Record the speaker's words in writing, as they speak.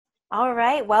All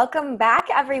right. Welcome back,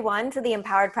 everyone, to the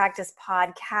Empowered Practice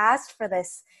podcast for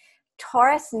this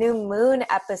Taurus new moon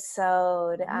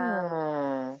episode.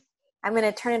 I'm going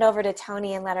to turn it over to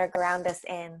Tony and let her ground us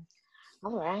in.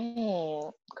 All right.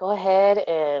 Go ahead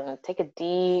and take a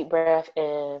deep breath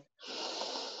in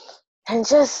and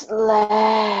just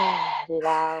let it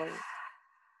out.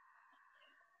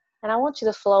 And I want you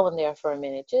to flow in there for a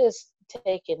minute. Just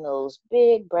taking those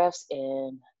big breaths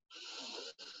in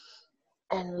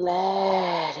and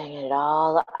letting it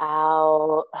all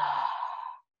out.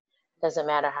 Doesn't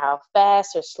matter how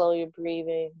fast or slow you're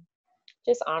breathing.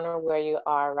 Just honor where you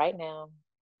are right now.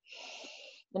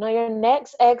 And on your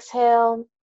next exhale,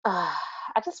 I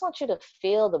just want you to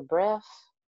feel the breath.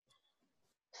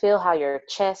 Feel how your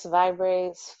chest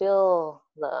vibrates. Feel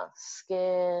the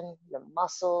skin, the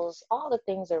muscles, all the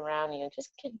things around you.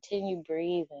 Just continue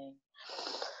breathing.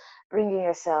 Bringing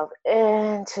yourself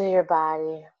into your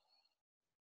body.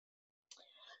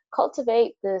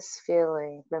 Cultivate this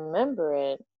feeling. Remember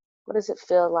it. What does it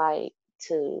feel like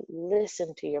to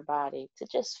listen to your body? To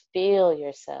just feel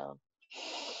yourself.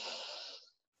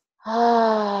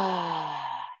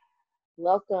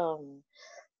 Welcome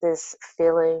this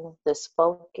feeling, this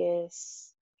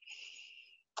focus.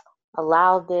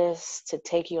 Allow this to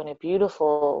take you on a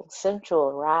beautiful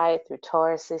sensual ride through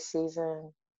Taurus this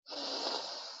season.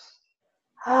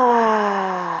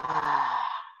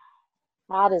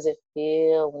 How does it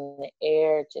feel when the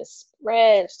air just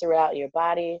spreads throughout your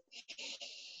body?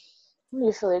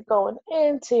 You feel it going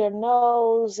into your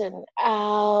nose and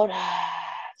out.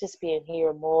 Just being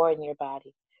here more in your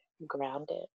body,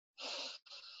 grounded.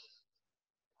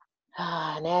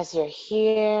 And as you're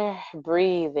here,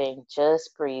 breathing,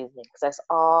 just breathing, because that's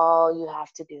all you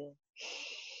have to do.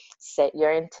 Set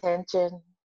your intention.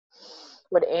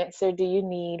 What answer do you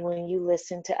need when you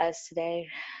listen to us today?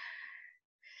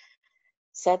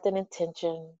 Set an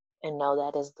intention and know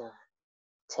that is done.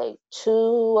 Take 2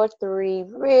 or 3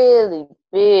 really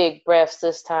big breaths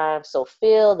this time. So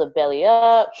fill the belly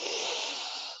up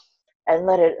and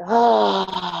let it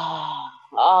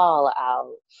all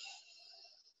out.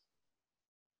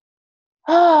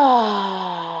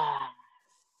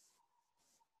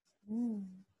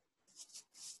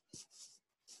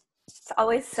 It's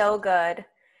always so good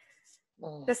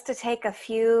just to take a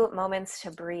few moments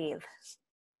to breathe.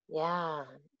 Yeah,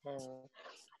 and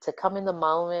to come in the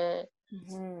moment,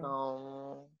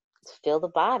 to feel the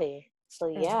body. So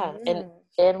yeah, and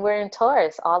we're in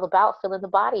Taurus, all about feeling the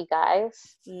body,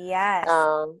 guys. Yes.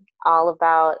 All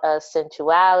about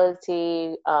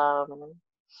sensuality, and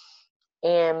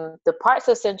the parts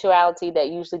of sensuality that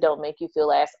usually don't make you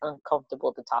feel as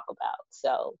uncomfortable to talk about.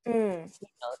 So,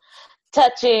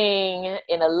 touching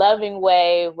in a loving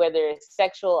way, whether it's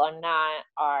sexual or not,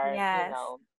 are,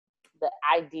 the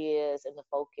ideas and the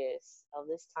focus of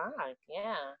this time.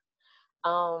 Yeah.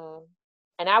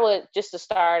 And I would, just to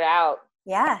start out,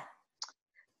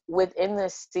 within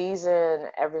this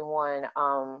season, everyone,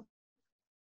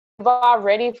 we've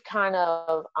already kind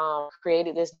of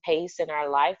created this pace in our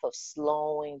life of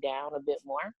slowing down a bit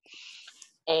more,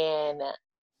 and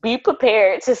be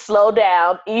prepared to slow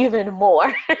down even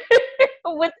more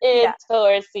within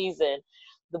Taurus season.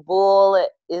 The bull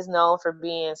is known for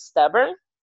being stubborn,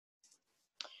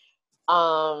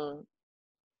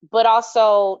 but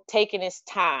also taking its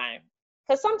time.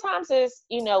 Because sometimes it's,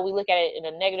 we look at it in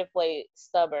a negative way,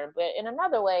 stubborn, but in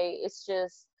another way, it's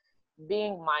just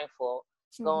being mindful,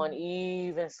 going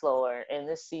even slower. And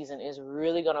this season is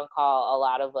really going to call a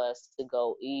lot of us to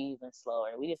go even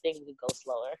slower. We didn't think we could go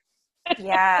slower.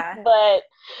 Yeah.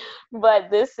 but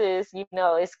this is,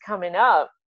 it's coming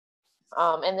up.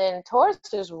 And then Taurus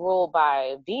is ruled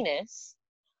by Venus.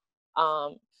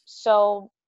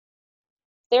 So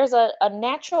there's a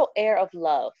natural air of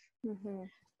love,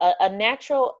 a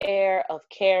natural air of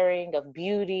caring, of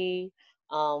beauty,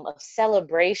 of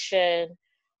celebration.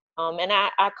 And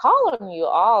I call on you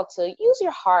all to use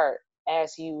your heart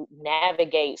as you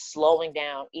navigate slowing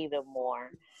down even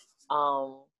more.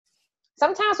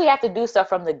 Sometimes we have to do stuff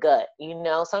from the gut,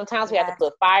 sometimes we have to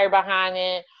put fire behind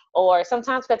it, or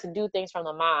sometimes we have to do things from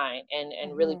the mind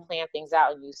and really plan things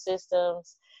out and use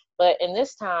systems. But in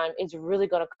this time, it's really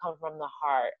going to come from the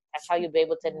heart. That's how you'll be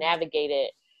able to navigate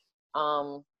it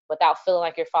without feeling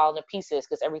like you're falling to pieces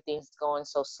because everything's going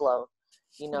so slow,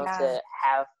 to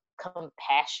have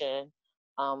compassion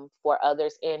for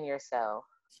others and yourself.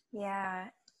 Yeah.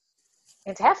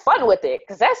 And to have fun with it,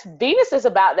 because that's Venus is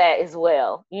about that as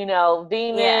well.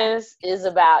 Venus is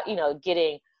about,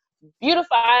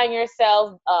 beautifying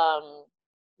yourself,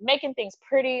 making things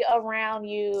pretty around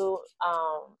you,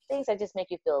 things that just make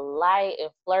you feel light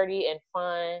and flirty and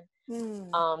fun.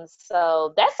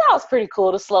 So that sounds pretty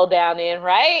cool to slow down in,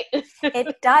 right?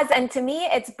 It does. And to me,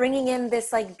 it's bringing in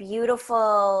this like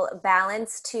beautiful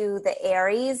balance to the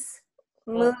Aries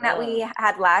moon that we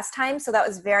had last time. So that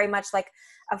was very much like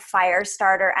a fire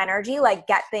starter energy, like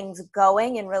get things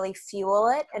going and really fuel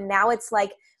it. And now it's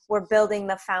like we're building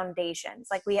the foundations.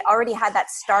 Like we already had that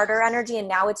starter energy, and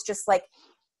now it's just like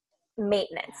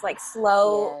maintenance, like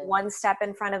slow, one step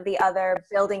in front of the other,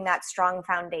 building that strong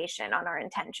foundation on our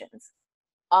intentions.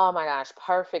 Oh my gosh,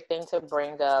 perfect thing to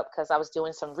bring up, because I was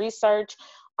doing some research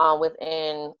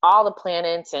within all the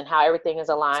planets and how everything is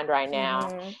aligned right now.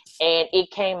 And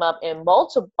it came up in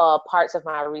multiple parts of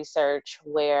my research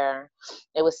where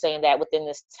it was saying that within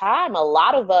this time, a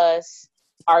lot of us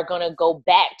are going to go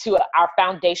back to our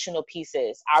foundational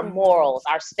pieces, our morals,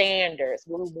 our standards,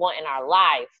 what we want in our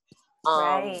life.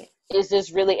 Right. Is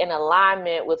this really in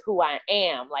alignment with who I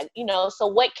am? Like, you know, so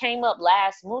what came up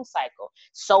last moon cycle?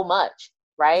 So much.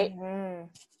 Right?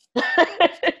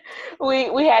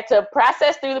 We had to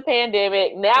process through the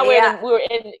pandemic. Now we're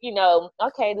in, you know,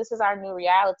 okay, this is our new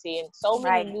reality, and so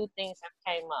many new things have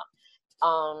came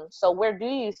up. So where do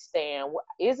you stand?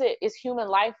 Is human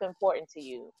life important to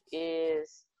you?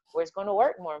 Is where's going to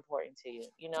work more important to you?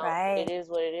 You know, it is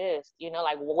what it is. You know,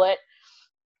 like what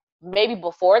maybe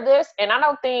before this, and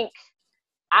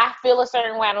I feel a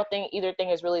certain way. I don't think either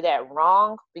thing is really that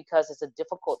wrong, because it's a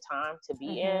difficult time to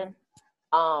be in.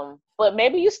 But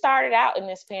maybe you started out in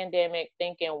this pandemic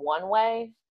thinking one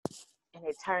way, and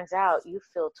it turns out you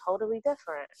feel totally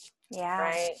different. Yeah.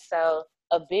 Right. So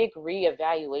a big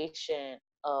reevaluation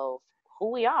of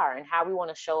who we are and how we want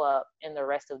to show up in the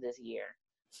rest of this year.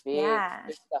 Big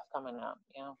stuff coming up.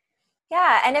 Yeah.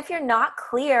 Yeah. And if you're not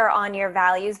clear on your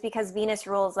values, because Venus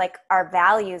rules like our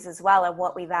values as well and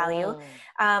what we value,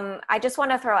 I just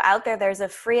want to throw out there's a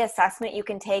free assessment you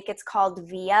can take. It's called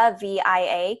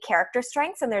VIA, Character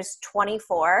Strengths, and there's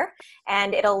 24,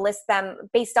 and it'll list them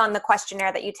based on the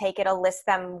questionnaire that you take. It'll list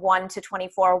them 1 to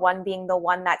 24, 1 being the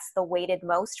one that's the weighted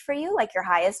most for you, like your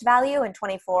highest value, and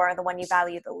 24 the one you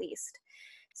value the least.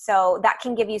 So that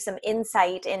can give you some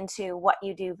insight into what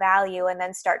you do value, and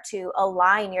then start to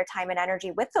align your time and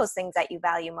energy with those things that you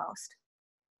value most.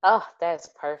 Oh, that's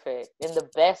perfect. And the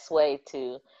best way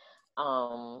to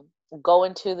go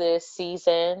into this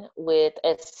season with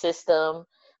a system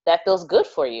that feels good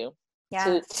for you.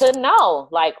 To know,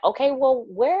 like, okay, well,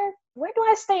 where do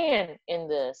I stand in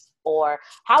this? Or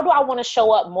how do I want to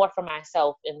show up more for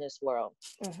myself in this world?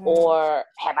 Or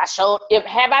have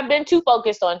I been too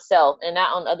focused on self and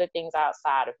not on other things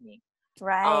outside of me?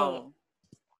 Right.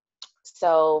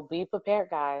 So be prepared,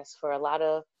 guys, for a lot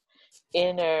of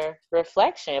inner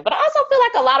reflection, but I also feel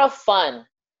like a lot of fun.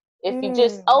 If you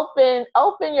just open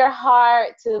your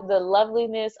heart to the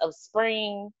loveliness of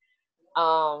spring,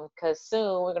 because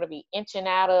soon we're going to be inching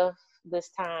out of this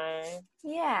time.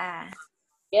 Yeah,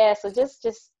 so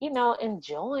just you know,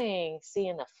 enjoying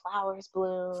seeing the flowers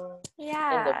bloom,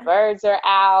 and the birds are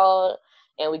out,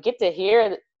 and we get to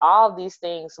hear all these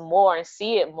things more and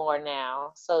see it more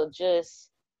now. So just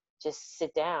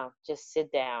sit down.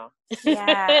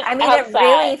 Yeah. I mean, it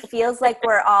really feels like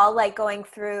we're all like going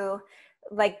through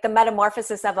like the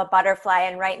metamorphosis of a butterfly.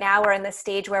 And right now we're in the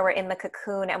stage where we're in the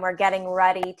cocoon and we're getting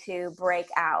ready to break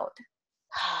out.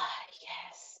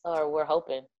 Yes. Or we're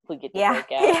hoping we get to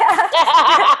break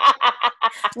out.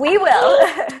 We will.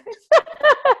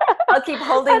 I'll keep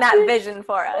holding that vision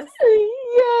for us.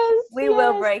 Yes. We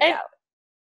will break out.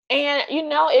 And, you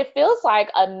know, it feels like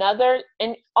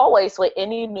and always with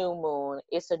any new moon,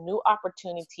 it's a new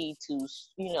opportunity to,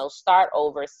 you know, start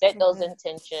over, set those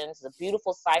intentions, a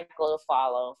beautiful cycle to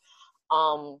follow.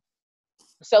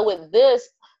 So with this,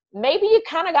 maybe you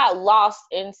kind of got lost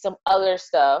in some other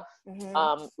stuff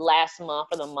last month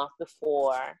or the month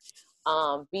before.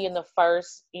 Being the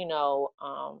first, you know,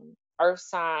 earth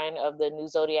sign of the new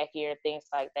zodiac year and things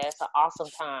like that. It's an awesome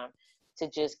time to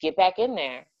just get back in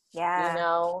there. You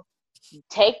know,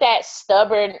 take that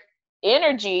stubborn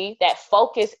energy, that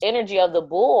focused energy of the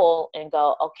bull, and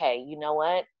go, okay, you know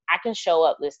what? I can show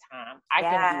up this time. I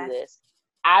can do this.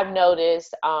 I've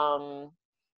noticed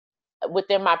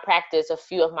within my practice, a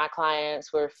few of my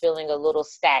clients were feeling a little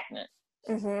stagnant.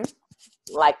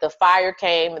 Like the fire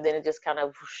came, and then it just kind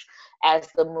of, as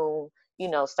the moon, you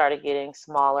know, started getting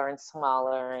smaller and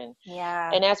smaller. And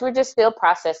as we're just still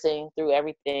processing through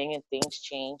everything, and things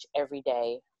change every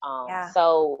day.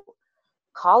 So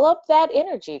call up that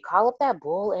energy, call up that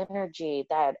bull energy,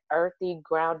 that earthy,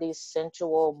 groundy,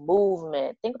 sensual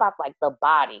movement. Think about like the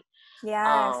body.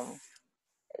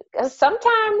 'Cause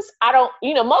sometimes I don't,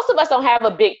 most of us don't have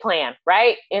a big plan,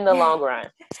 right? In the long run.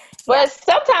 Yeah. But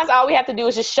sometimes all we have to do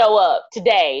is just show up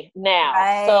today, now.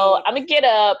 So Right. I'm going to get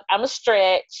up, I'm going to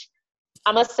stretch,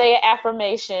 I'm going to say an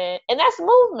affirmation, and that's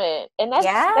movement. And that's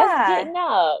Yeah. getting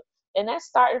up. And that's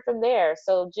starting from there.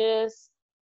 So just,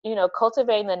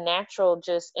 cultivating the natural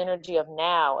just energy of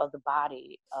now, of the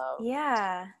body, of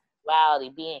Yeah. duality,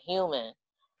 being human,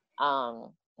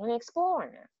 and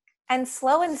exploring it. And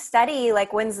slow and steady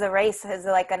like wins the race is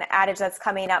like an adage that's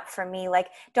coming up for me. Like,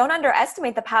 don't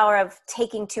underestimate the power of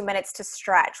taking 2 minutes to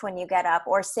stretch when you get up,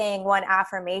 or saying one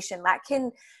affirmation. That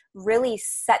can really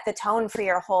set the tone for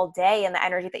your whole day and the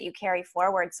energy that you carry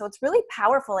forward. So it's really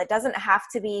powerful. It doesn't have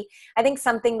to be, I think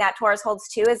something that Taurus holds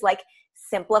too is like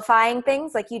simplifying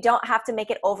things. Like, you don't have to make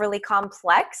it overly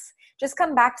complex. Just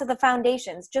come back to the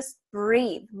foundations. Just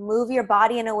breathe. Move your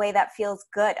body in a way that feels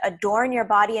good. Adorn your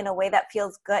body in a way that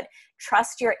feels good.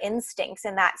 Trust your instincts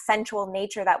and that sensual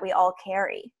nature that we all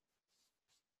carry.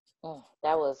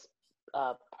 That was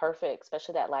perfect,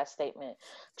 especially that last statement,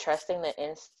 trusting the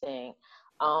instinct.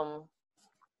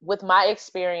 With my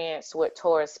experience with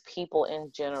Taurus people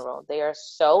in general, they are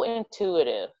so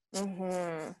intuitive.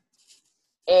 Mm-hmm.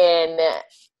 And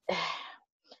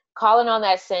calling on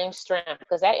that same strength,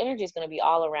 because that energy is going to be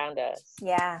all around us.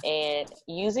 Yeah. And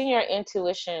using your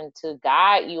intuition to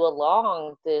guide you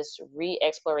along this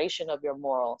re-exploration of your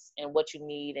morals and what you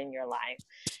need in your life.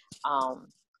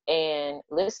 And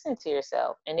listen to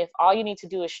yourself. And if all you need to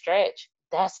do is stretch,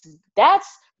 that's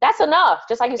enough.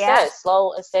 Just like you said,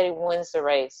 slow and steady wins the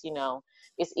race.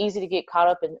 It's easy to get caught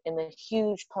up in the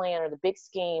huge plan or the big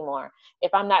scheme, or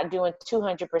if I'm not doing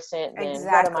 200%, then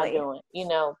what am I doing?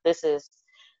 This is,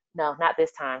 no, not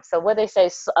this time. So what they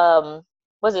say,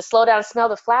 was it slow down and smell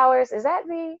the flowers? Is that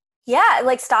the? Yeah,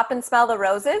 like stop and smell the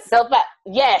roses.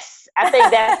 Yes, I think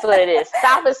that's what it is.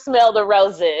 Stop and smell the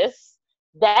roses.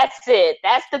 That's it.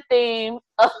 That's the theme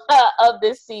of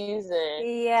this season.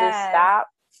 Yes. To stop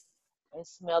and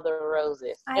smell the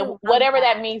roses. And whatever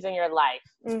that means in your life.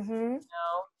 Mm-hmm.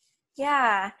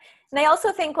 Yeah. And I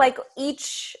also think like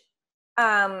each,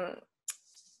 I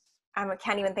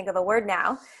can't even think of the word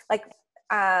now, like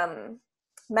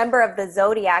member of the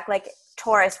zodiac, like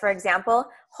Taurus, for example,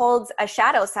 holds a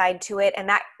shadow side to it. And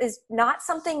that is not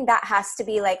something that has to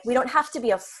be like, we don't have to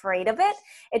be afraid of it.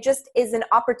 It just is an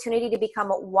opportunity to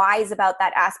become wise about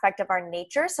that aspect of our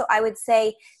nature. So I would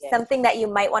say something that you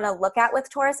might want to look at with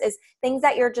Taurus is things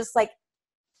that you're just like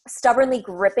stubbornly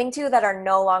gripping to that are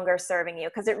no longer serving you,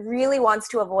 because it really wants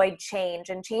to avoid change,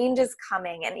 and change is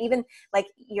coming. And even like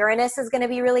Uranus is going to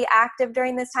be really active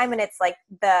during this time, and it's like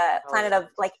the planet of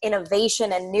like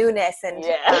innovation and newness. And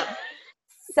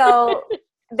so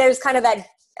there's kind of that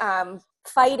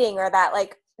fighting or that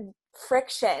like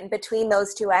friction between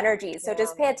those two energies. So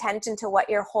just pay attention to what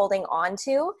you're holding on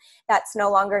to that's no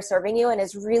longer serving you and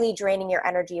is really draining your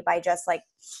energy by just like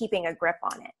keeping a grip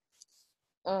on it.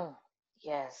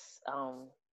 Yes.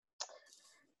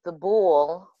 The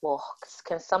bull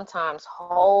can sometimes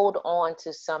hold on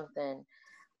to something,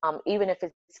 even if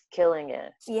it's killing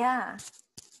it. Yeah.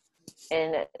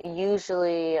 And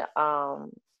usually,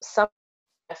 some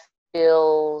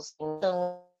feels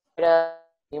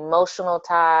emotional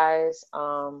ties.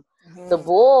 The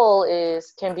bull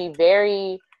can be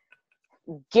very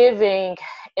giving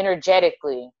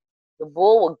energetically. The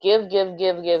bull will give,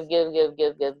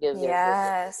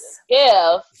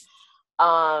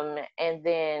 and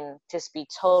then just be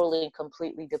totally,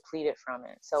 completely depleted from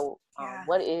it. So,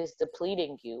 what is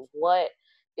depleting you? What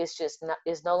is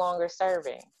is no longer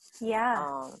serving?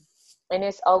 And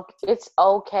it's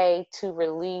okay to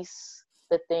release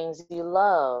the things you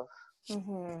love.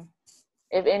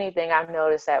 If anything, I've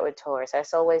noticed that with Taurus,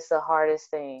 that's always the hardest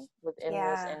thing within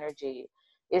this energy,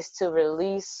 is to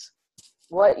release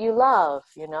what you love.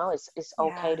 It's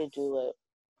okay to do it.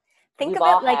 Think of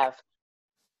it like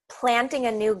planting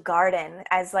a new garden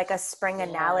as like a spring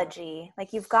analogy.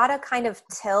 Like you've got to kind of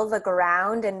till the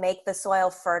ground and make the soil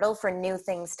fertile for new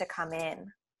things to come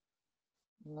in.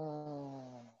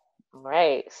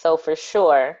 Right. So for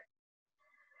sure,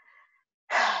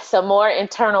 some more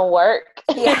internal work,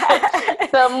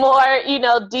 some more,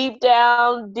 deep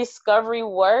down discovery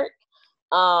work.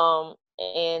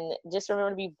 And just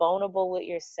remember to be vulnerable with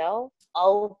yourself,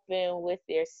 open with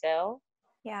yourself.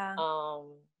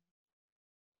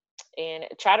 And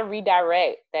try to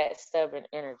redirect that stubborn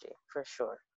energy for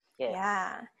sure. Yes.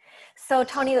 Yeah. So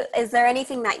Tony, is there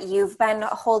anything that you've been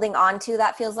holding on to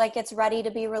that feels like it's ready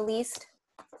to be released?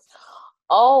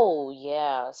 Oh,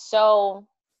 yeah. So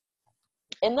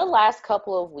in the last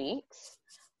couple of weeks,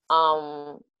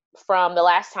 from the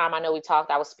last time I know we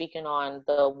talked, I was speaking on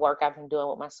the work I've been doing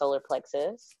with my solar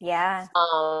plexus. Yeah.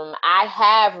 I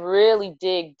have really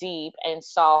dig deep and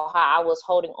saw how I was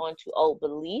holding on to old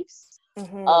beliefs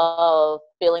of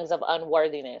feelings of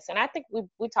unworthiness. And I think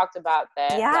we talked about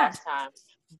that last time.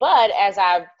 But as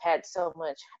I've had so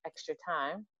much extra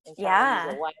time and trying to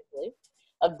use it wisely,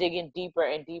 of digging deeper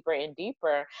and deeper and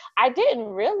deeper, I didn't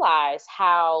realize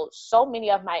how so many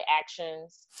of my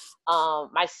actions,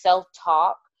 my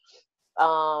self-talk,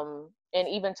 and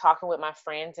even talking with my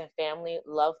friends and family,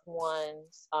 loved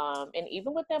ones, and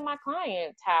even within my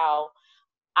clients, how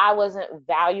I wasn't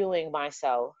valuing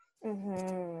myself,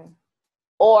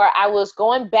 or I was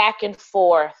going back and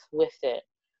forth with it.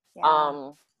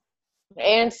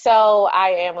 And so I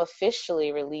am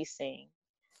officially releasing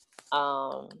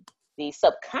the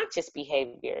subconscious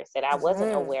behaviors that I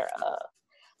wasn't aware of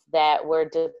that were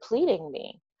depleting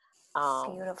me.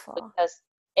 Beautiful. Because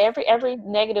every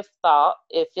negative thought,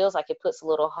 it feels like it puts a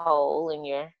little hole in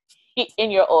your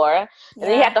aura, and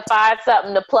then you have to find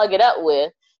something to plug it up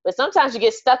with. But sometimes you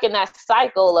get stuck in that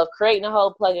cycle of creating a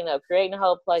hole, plugging up, creating a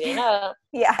hole, plugging up.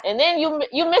 And then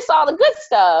you miss all the good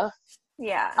stuff.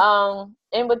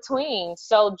 In between.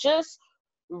 So just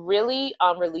really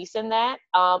releasing that.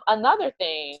 Another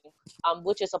thing,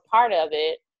 which is a part of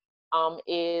it,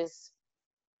 is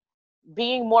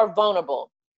being more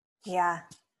vulnerable.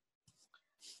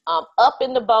 Up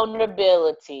in the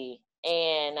vulnerability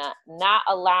and not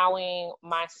allowing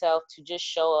myself to just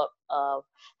show up of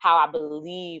how I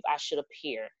believe I should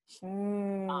appear.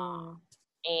 And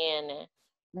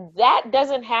that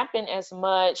doesn't happen as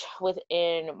much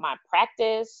within my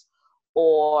practice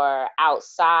or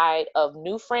outside of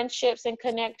new friendships and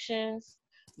connections.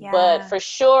 But for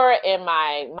sure in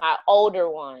my older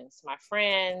ones, my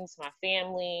friends, my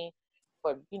family,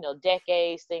 for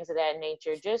decades, things of that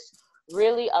nature, just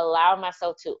really allow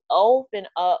myself to open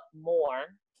up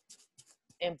more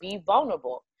and be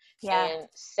vulnerable and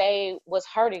say what's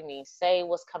hurting me, say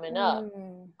what's coming up,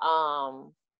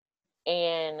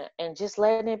 and just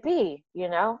letting it be,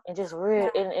 and just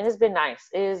really, and it's been nice.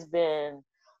 It has been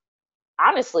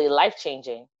honestly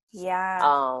life-changing.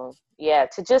 To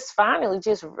just finally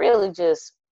just really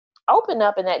just open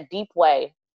up in that deep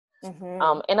way,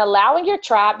 and allowing your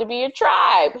tribe to be your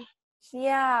tribe.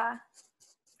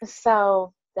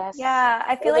 So that's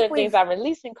I feel like things I'm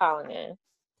releasing, calling in.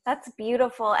 That's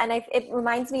beautiful. And it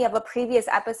reminds me of a previous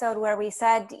episode where we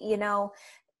said,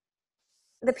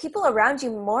 the people around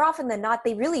you, more often than not,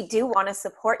 they really do want to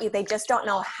support you. They just don't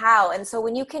know how. And so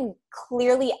when you can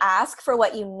clearly ask for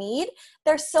what you need,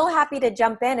 they're so happy to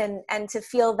jump in and to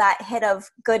feel that hit of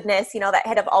goodness, that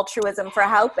hit of altruism for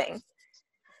helping.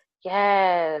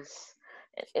 Yes.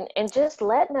 And just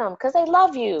letting them, because they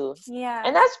love you.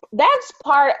 And that's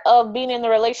part of being in the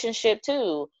relationship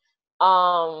too.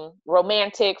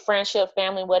 Romantic, friendship,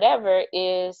 family, whatever,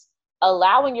 is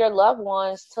allowing your loved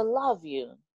ones to love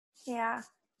you. And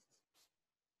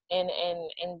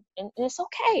it's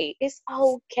okay. It's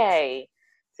okay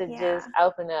to just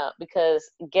open up, because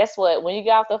guess what? When you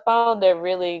get off the phone, they're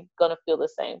really gonna feel the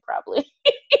same, probably.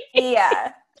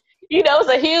 It's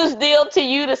a huge deal to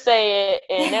you to say it,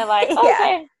 and they're like,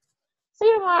 okay, see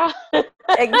you tomorrow.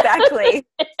 Exactly.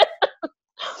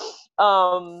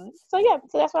 So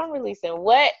that's what I'm releasing.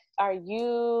 What are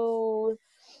you?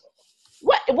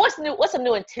 What's new? What's a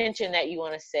new intention that you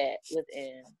want to set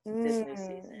within this new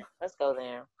season? Let's go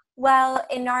there. Well,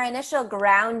 in our initial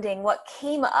grounding, what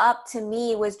came up to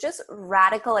me was just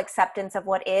radical acceptance of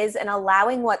what is and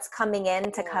allowing what's coming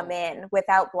in to come in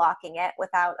without blocking it,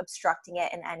 without obstructing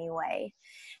it in any way.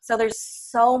 So there's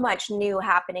so much new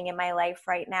happening in my life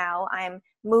right now. I'm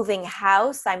moving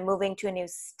house. I'm moving to a new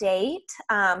state.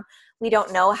 We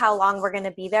don't know how long we're going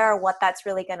to be there or what that's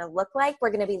really going to look like. We're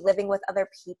going to be living with other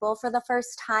people for the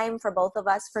first time for both of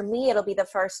us. For me, it'll be the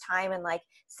first time in like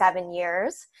 7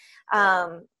 years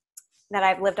that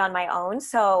I've lived on my own.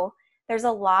 So there's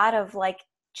a lot of like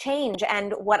change.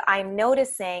 And what I'm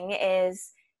noticing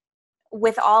is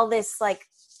with all this like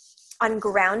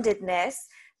ungroundedness,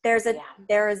 there's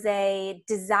a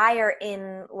desire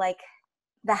in like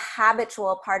the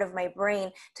habitual part of my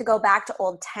brain to go back to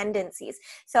old tendencies.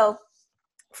 So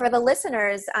for the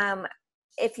listeners,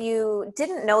 if you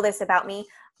didn't know this about me,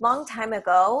 long time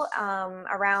ago,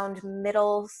 around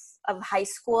middle of high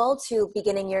school to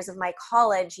beginning years of my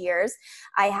college years,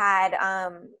 I had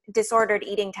disordered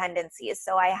eating tendencies.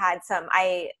 So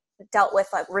I dealt with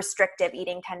like restrictive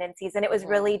eating tendencies, and it was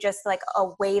really just like a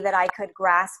way that I could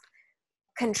grasp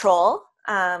control,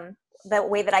 the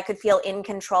way that I could feel in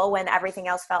control when everything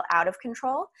else felt out of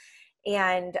control.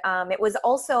 And it was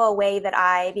also a way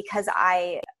that because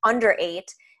I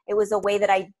underate, it was a way that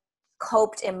I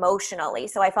coped emotionally.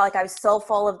 So I felt like I was so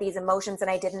full of these emotions and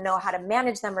I didn't know how to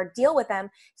manage them or deal with them.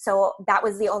 So that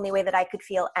was the only way that I could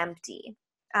feel empty.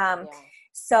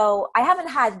 So I haven't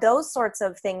had those sorts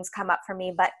of things come up for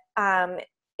me, but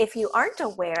if you aren't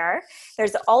aware,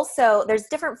 there's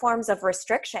different forms of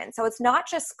restriction. So it's not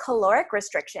just caloric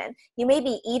restriction. You may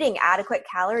be eating adequate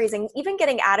calories and even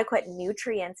getting adequate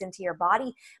nutrients into your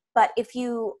body. But if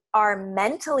you are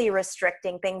mentally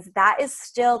restricting things, that is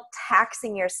still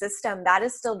taxing your system. That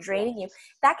is still draining you.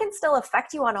 That can still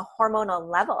affect you on a hormonal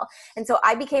level. And so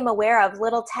I became aware of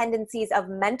little tendencies of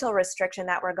mental restriction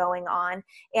that were going on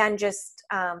and just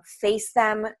faced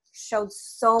them, showed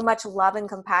so much love and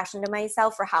compassion to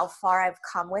myself for how far I've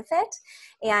come with it.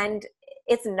 And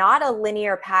it's not a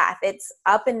linear path. It's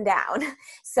up and down.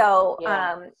 So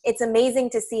it's amazing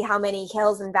to see how many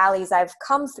hills and valleys I've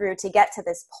come through to get to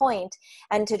this point,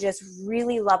 and to just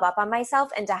really love up on myself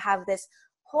and to have this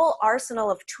whole arsenal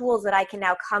of tools that I can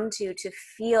now come to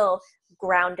feel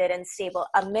grounded and stable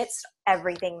amidst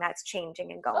everything that's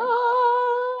changing and going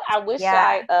on. I wish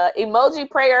I emoji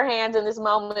prayer hands in this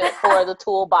moment for the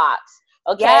toolbox.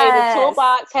 Okay, the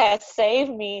toolbox has saved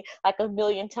me like a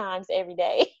million times every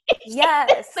day.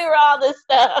 Yes. Through all this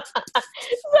stuff. So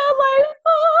I'm like,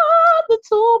 the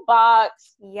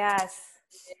toolbox. Yes.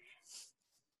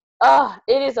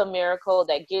 It is a miracle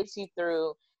that gets you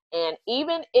through. And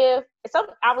even if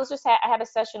I had a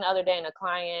session the other day and a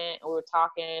client, we were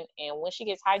talking, and when she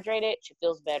gets hydrated, she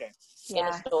feels better in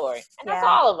the story. And that's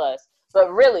all of us.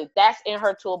 But really, that's in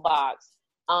her toolbox.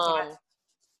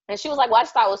 And she was like, well, I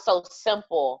just thought it was so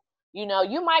simple. You know,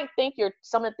 you might think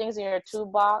some of the things in your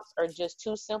toolbox are just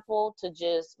too simple to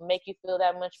just make you feel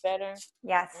that much better.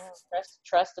 Yes.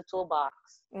 Trust the toolbox.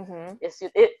 Mm-hmm.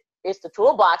 It's the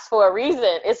toolbox for a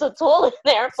reason. It's a tool in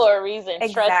there for a reason.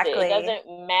 Exactly. Trust it. It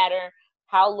doesn't matter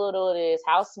how little it is,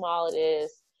 how small it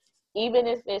is. Even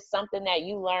if it's something that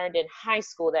you learned in high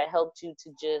school that helped you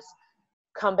to just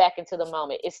come back into the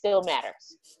moment, it still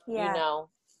matters. Yeah. You know?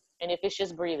 And if it's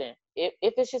just breathing, if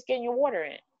it's just getting your water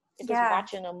in, if it's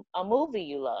watching a movie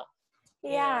you love.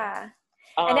 Yeah.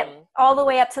 And all the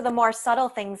way up to the more subtle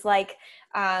things, like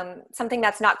something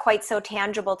that's not quite so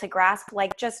tangible to grasp,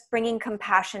 like just bringing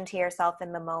compassion to yourself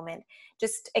in the moment,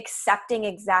 just accepting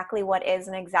exactly what is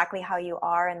and exactly how you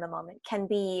are in the moment can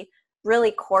be really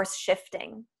course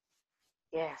shifting.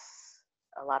 Yes.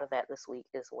 A lot of that this week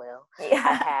as well. Yeah.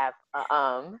 I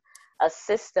have a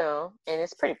system, and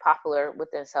it's pretty popular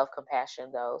within self-compassion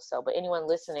though. So, but anyone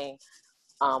listening,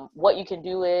 what you can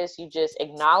do is you just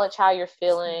acknowledge how you're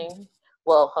feeling. Mm-hmm.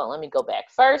 Well, hold on, let me go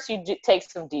back. First, you take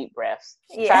some deep breaths.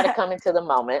 Try to come into the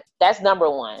moment. That's number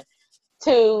 1.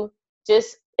 2,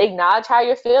 just acknowledge how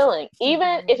you're feeling.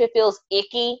 Even if it feels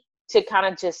icky to kind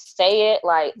of just say it,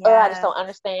 like, I just don't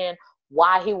understand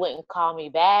why he wouldn't call me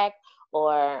back.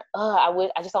 Or,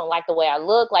 I just don't like the way I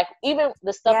look. Like, even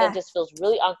the stuff that just feels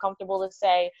really uncomfortable to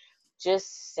say,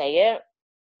 just say it.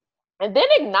 And then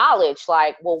acknowledge,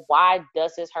 like, well, why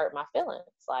does this hurt my feelings?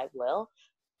 Like, well,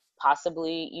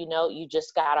 possibly, you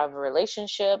just got out of a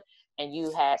relationship and you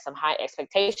had some high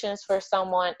expectations for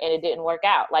someone and it didn't work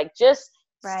out. Like, just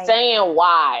saying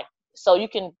why. So you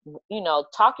can,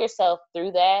 talk yourself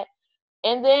through that,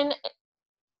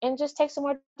 and just take some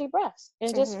more deep breaths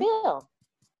and just feel.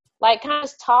 Like, kind of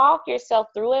just talk yourself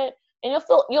through it, and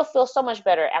you'll feel so much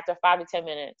better after 5 to 10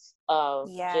 minutes of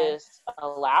just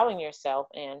allowing yourself.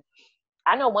 And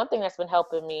I know one thing that's been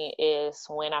helping me is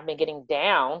when I've been getting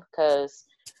down, because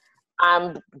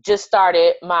I'm just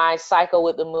started my cycle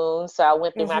with the moon, so I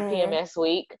went through my PMS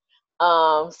week.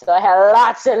 So I had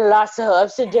lots and lots of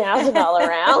ups and downs and all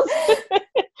around.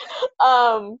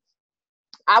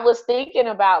 I was thinking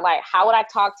about, like, how would I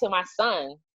talk to my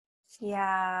son?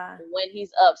 Yeah. When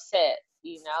he's upset,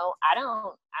 I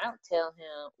don't tell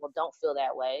him, well, don't feel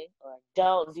that way, or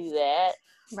don't do that.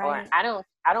 Right. Or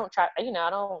I don't try, I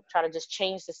don't try to just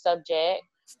change the subject.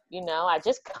 I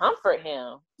just comfort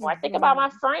him. Or I think about my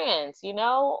friends,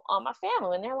 my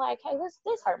family, and they're like, hey,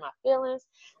 this hurt my feelings.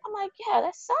 I'm like, yeah,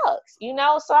 that sucks.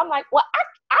 So I'm like, well,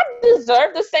 I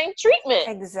deserve the same treatment.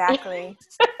 Exactly.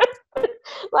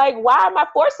 Like, why am I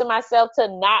forcing myself to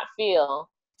not feel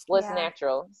what's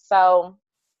natural? So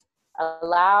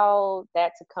allow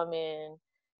that to come in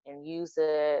and use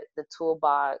the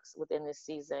toolbox within this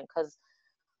season, because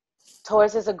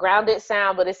Taurus is a grounded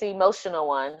sign, but it's an emotional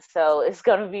one. So it's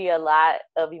going to be a lot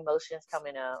of emotions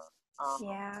coming up.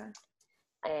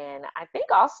 And I think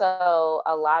also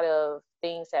a lot of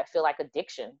things that feel like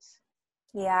addictions.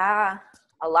 Yeah.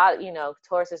 a lot,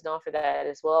 Taurus is known for that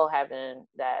as well, having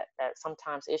that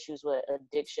sometimes issues with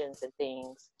addictions and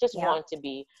things, just wanting to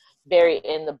be very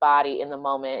in the body in the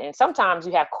moment. And sometimes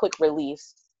you have quick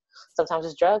reliefs. Sometimes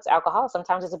it's drugs, alcohol,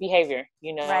 sometimes it's a behavior,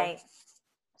 Right.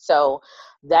 So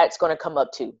that's going to come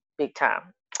up too, big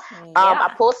time. Yeah.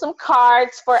 I pulled some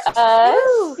cards for us.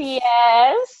 Ooh.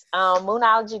 Yes.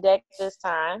 Moonology deck this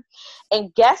time.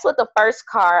 And guess what the first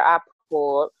card I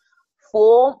pulled?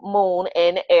 Full moon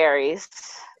in Aries.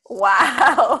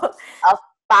 Wow. A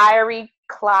fiery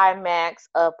climax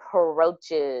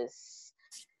approaches.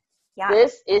 Yeah.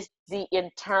 This is the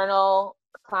internal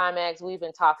climax we've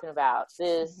been talking about.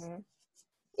 This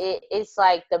it's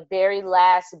like the very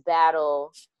last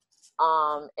battle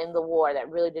in the war that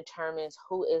really determines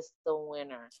who is the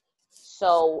winner.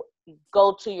 So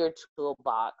go to your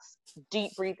toolbox,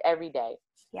 deep breathe every day.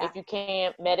 Yeah. If you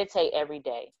can't, meditate every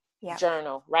day. Yeah.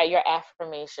 Journal, write your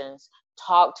affirmations,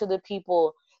 talk to the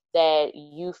people that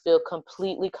you feel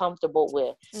completely comfortable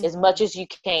with as much as you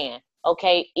can.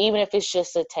 Okay, even if it's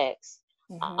just a text.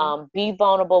 Be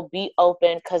vulnerable, be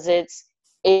open, because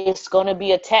it's going to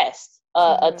be a test,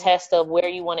 a test of where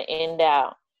you want to end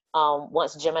out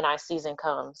once Gemini season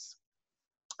comes.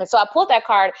 And so I pulled that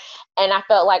card, and I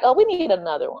felt like, oh, we need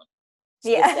another one.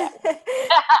 Yeah.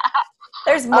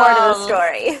 There's more to the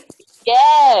story.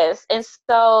 Yes. And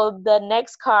so the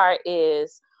next card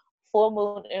is full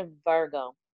moon in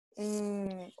Virgo.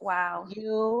 Wow.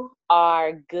 You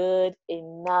are good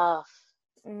enough.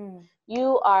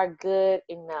 You are good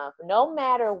enough. No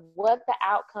matter what the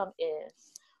outcome is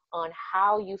on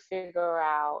how you figure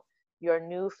out your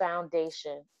new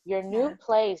foundation, your new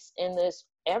place in this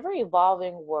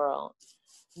ever-evolving world,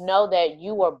 know that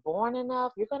you were born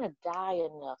enough, you're going to die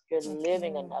enough, you're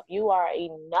living enough. You are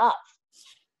enough.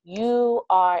 You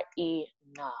are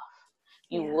enough.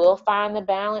 You will find the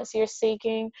balance you're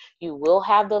seeking. You will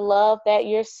have the love that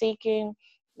you're seeking.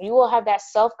 You will have that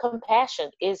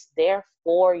self-compassion. It's there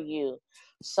for you.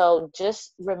 So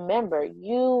just remember,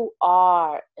 you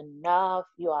are enough.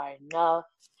 You are enough.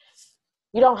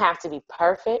 You don't have to be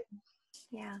perfect.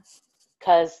 Yeah.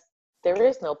 Because there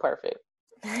is no perfect.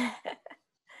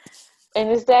 And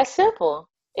it's that simple.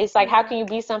 It's like, how can you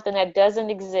be something that doesn't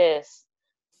exist?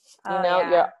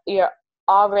 You're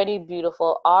already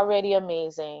beautiful, already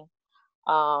amazing.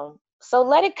 So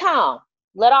let it come.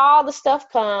 Let all the stuff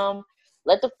come.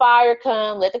 Let the fire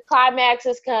come. Let the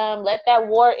climaxes come. Let that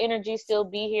war energy still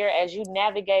be here as you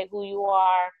navigate who you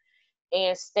are,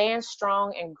 and stand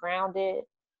strong and grounded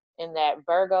in that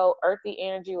Virgo earthy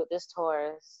energy with this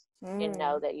Taurus, and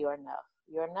know that you're enough.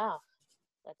 You're enough.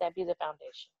 Let that be the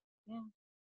foundation. Yeah.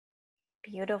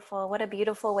 Beautiful. What a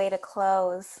beautiful way to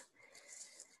close.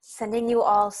 Sending you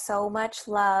all so much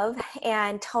love.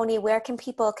 And Toni, where can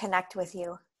people connect with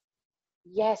you?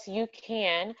 Yes, you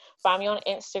can find me on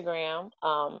Instagram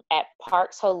at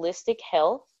Parks Holistic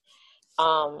Health.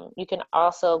 You can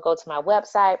also go to my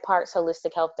website,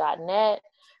 parksholistichealth.net.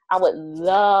 I would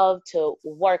love to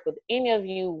work with any of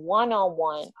you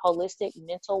one-on-one, holistic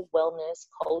mental wellness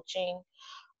coaching.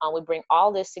 We bring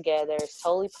all this together. It's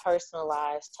totally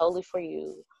personalized, totally for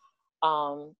you.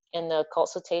 And the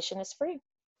consultation is free.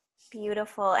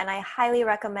 Beautiful. And I highly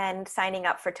recommend signing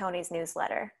up for Toni's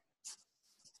newsletter.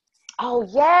 Oh,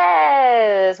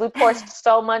 yes. We pour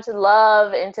so much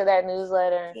love into that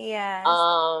newsletter. Yes.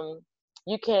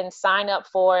 You can sign up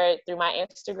for it through my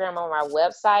Instagram on my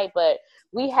website, but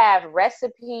we have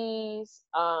recipes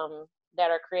that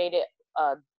are created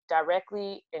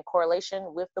directly in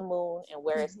correlation with the moon and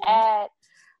where it's at,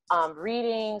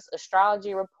 readings,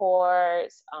 astrology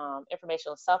reports,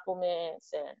 informational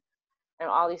supplements, and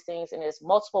all these things. And there's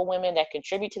multiple women that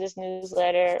contribute to this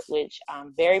newsletter, which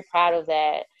I'm very proud of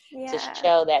that, to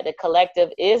show that the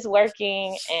collective is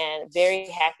working, and very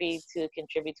happy to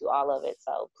contribute to all of it.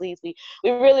 So please, we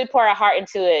really pour our heart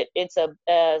into it. It's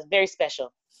very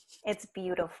special. It's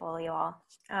beautiful, y'all.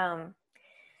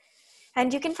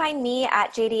 And you can find me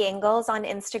at JD Ingalls on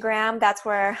Instagram. That's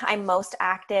where I'm most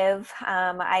active.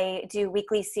 I do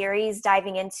weekly series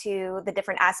diving into the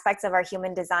different aspects of our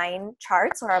human design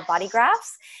charts or our body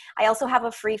graphs. I also have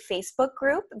a free Facebook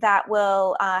group that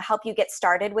will help you get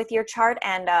started with your chart,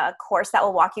 and a course that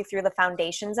will walk you through the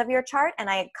foundations of your chart. And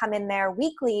I come in there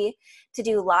weekly to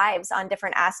do lives on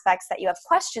different aspects that you have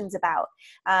questions about.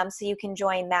 So you can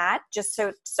join that. Just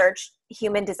search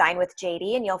Human Design with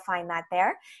JD and you'll find that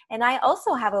there. And I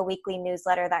also have a weekly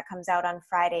newsletter that comes out on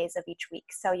Fridays of each week.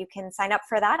 So you can sign up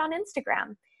for that on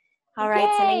Instagram. All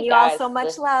right. Sending you all so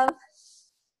much love.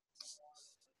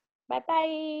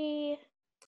 Bye-bye.